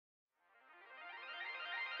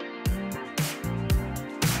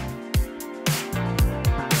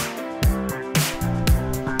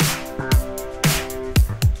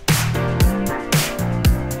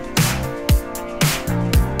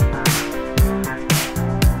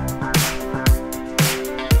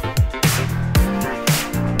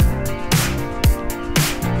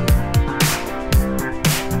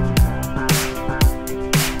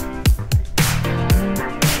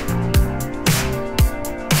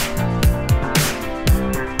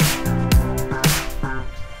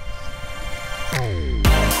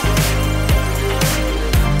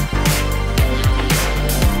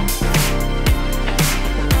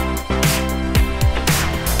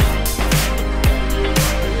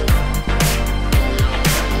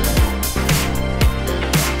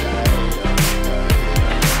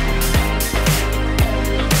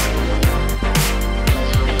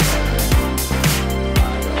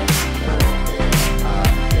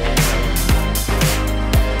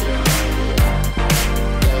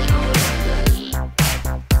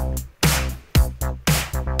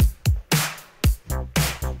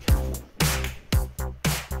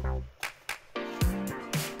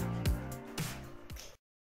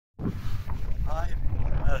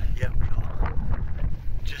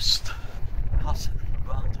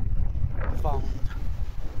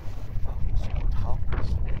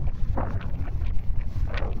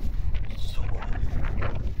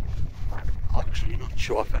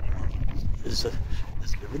sure if anyone is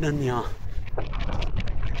living in there.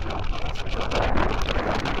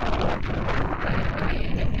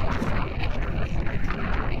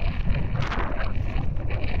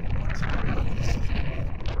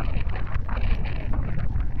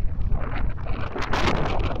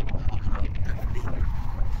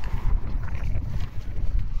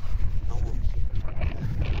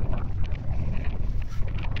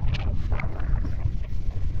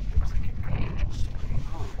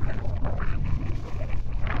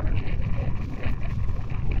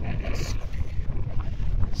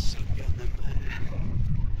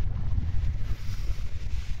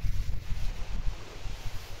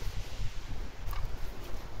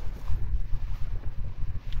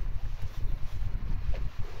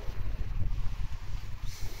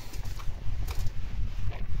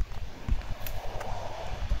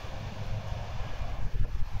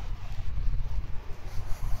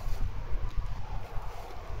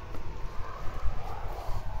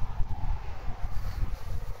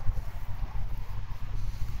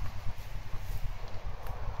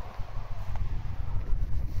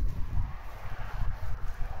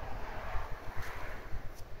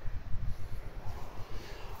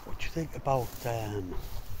 What do you think about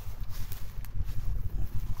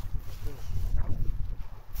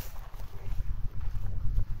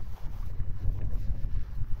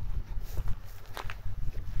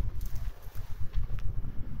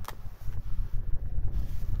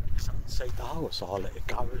inside the house or like a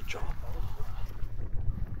garage or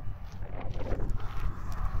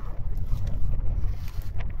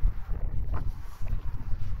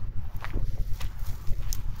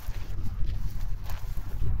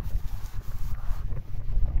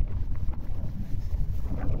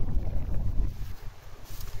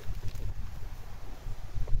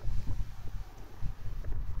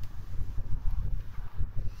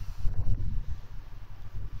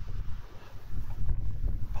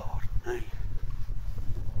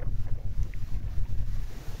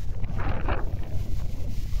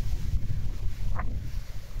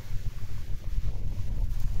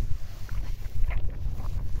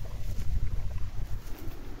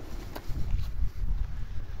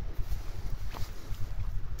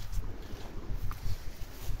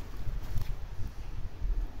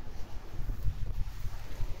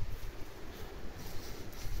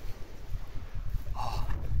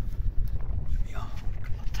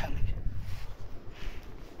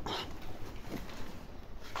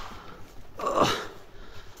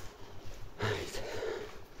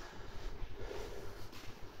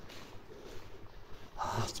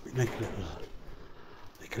like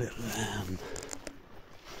a little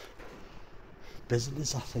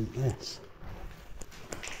business, I think, this.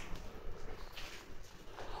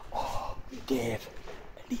 Oh, Dave,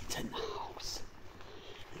 Elite's in the house.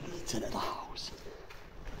 Elite's in the house.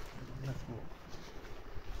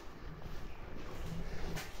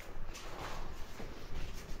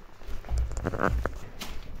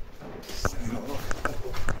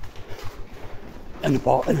 And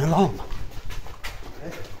bought an alarm.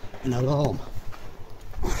 An alarm.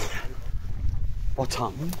 What's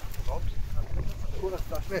happened?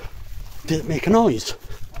 Did it make a noise?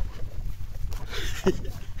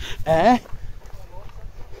 Eh?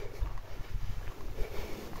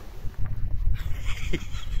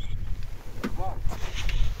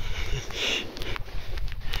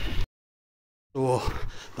 So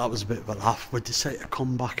that was a bit of a laugh. We decided to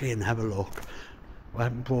come back in and have a look. We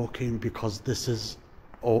haven't broke in because this was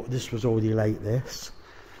already like this.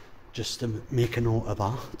 Just to make a note of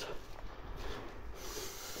that.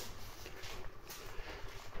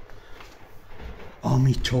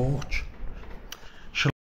 Army torch.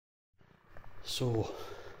 So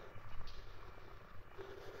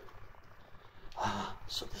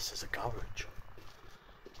this is a garage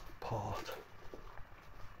part.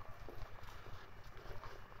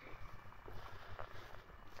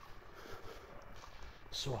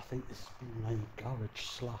 So I think this has been like garage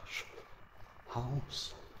slash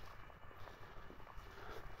house.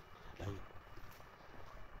 Like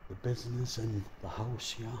the business and the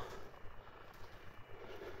house here.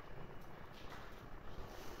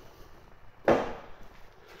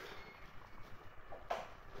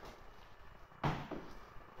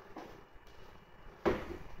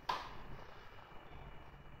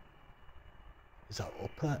 Is that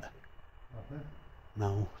up there?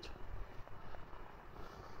 No.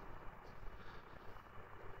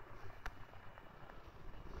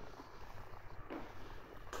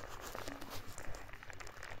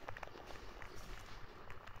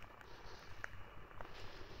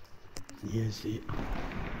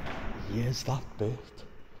 Here's that bit.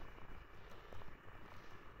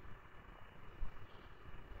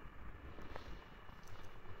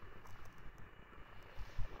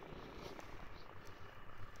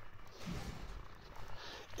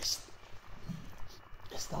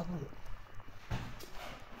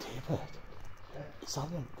 Is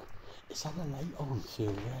that a light on through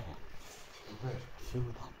there? Through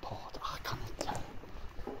that part? I can't tell.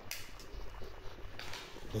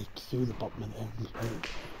 Like through the bottom of them.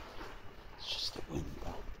 It's just the wind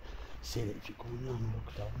that. See that if you go in there and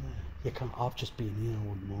look down there, you can't. I've just been here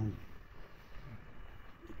one morning.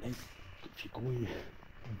 Like if you go in,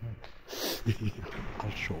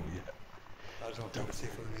 I'll show you. I don't want to see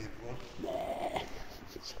from the main one. Nah.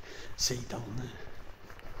 See down there.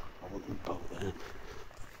 I wouldn't go there.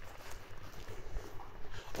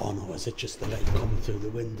 Oh no, is it just the light coming through the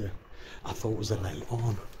window? I thought it was a light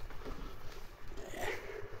on. Yeah.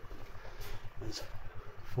 There's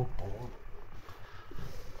football.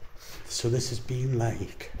 So this has been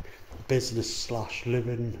like business /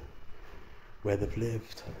 living where they've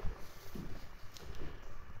lived.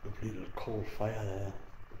 Lovely little coal fire there.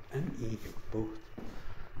 Empty, but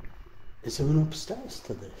is there an upstairs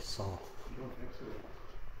to this or? I don't think so.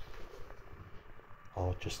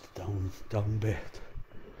 Or just a down bit?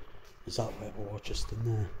 Is that where or just in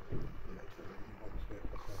there?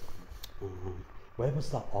 Where was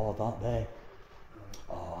that? Oh, that there.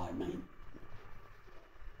 Oh, I mean.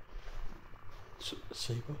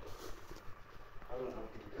 See what?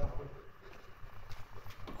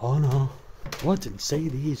 Oh no. Oh, I didn't see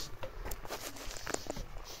these.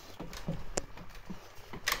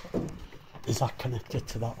 Is that connected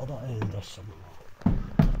to that other end or something?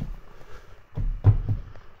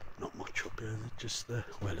 Not much up here, just the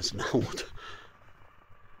well as an out.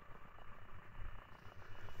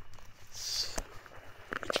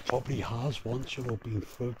 It probably has once you've all been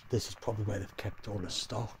through. This is probably where they've kept all the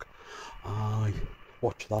stock. Aye,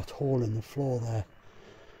 watch that hole in the floor there.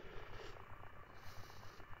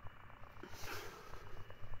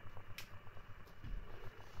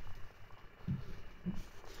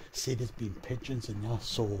 See, there's been pigeons in there,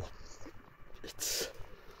 so it's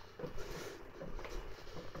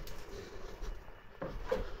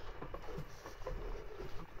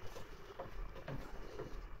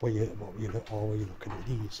what were you looking at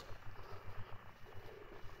these?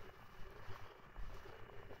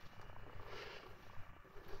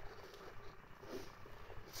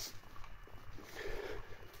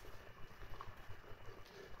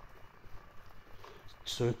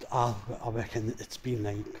 So I reckon it's been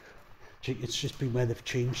like, it's just been where they've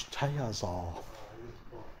changed tyres or.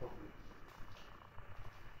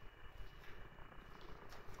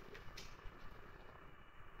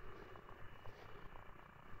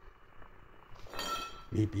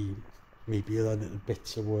 Maybe other little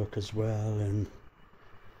bits of work as well and.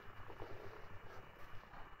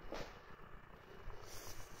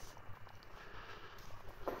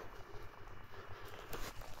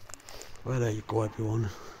 Well, there you go, everyone.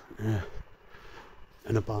 Yeah.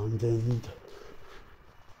 An abandoned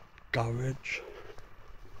garage.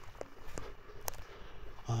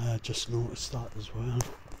 I just noticed that as well.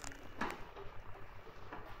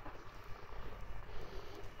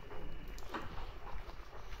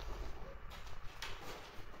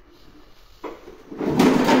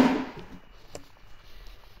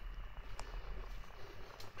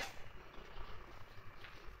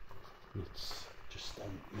 It's just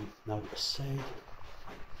empty now to see.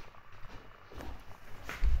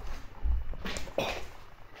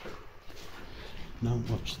 Not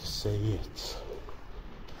much to see. It's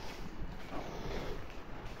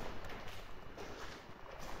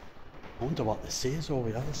I wonder what this is over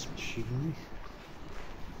here, this machinery.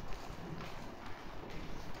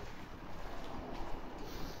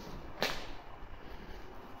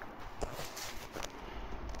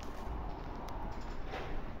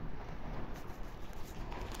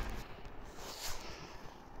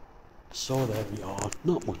 So there we are,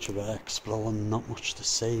 not much of it exploring, not much to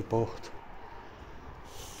see, but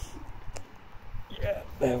yeah,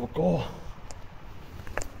 there we go.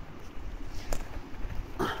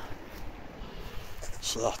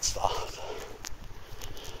 So that's that.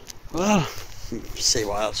 Well, see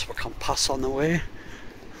what else we can pass on the way.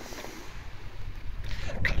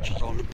 Catch us on the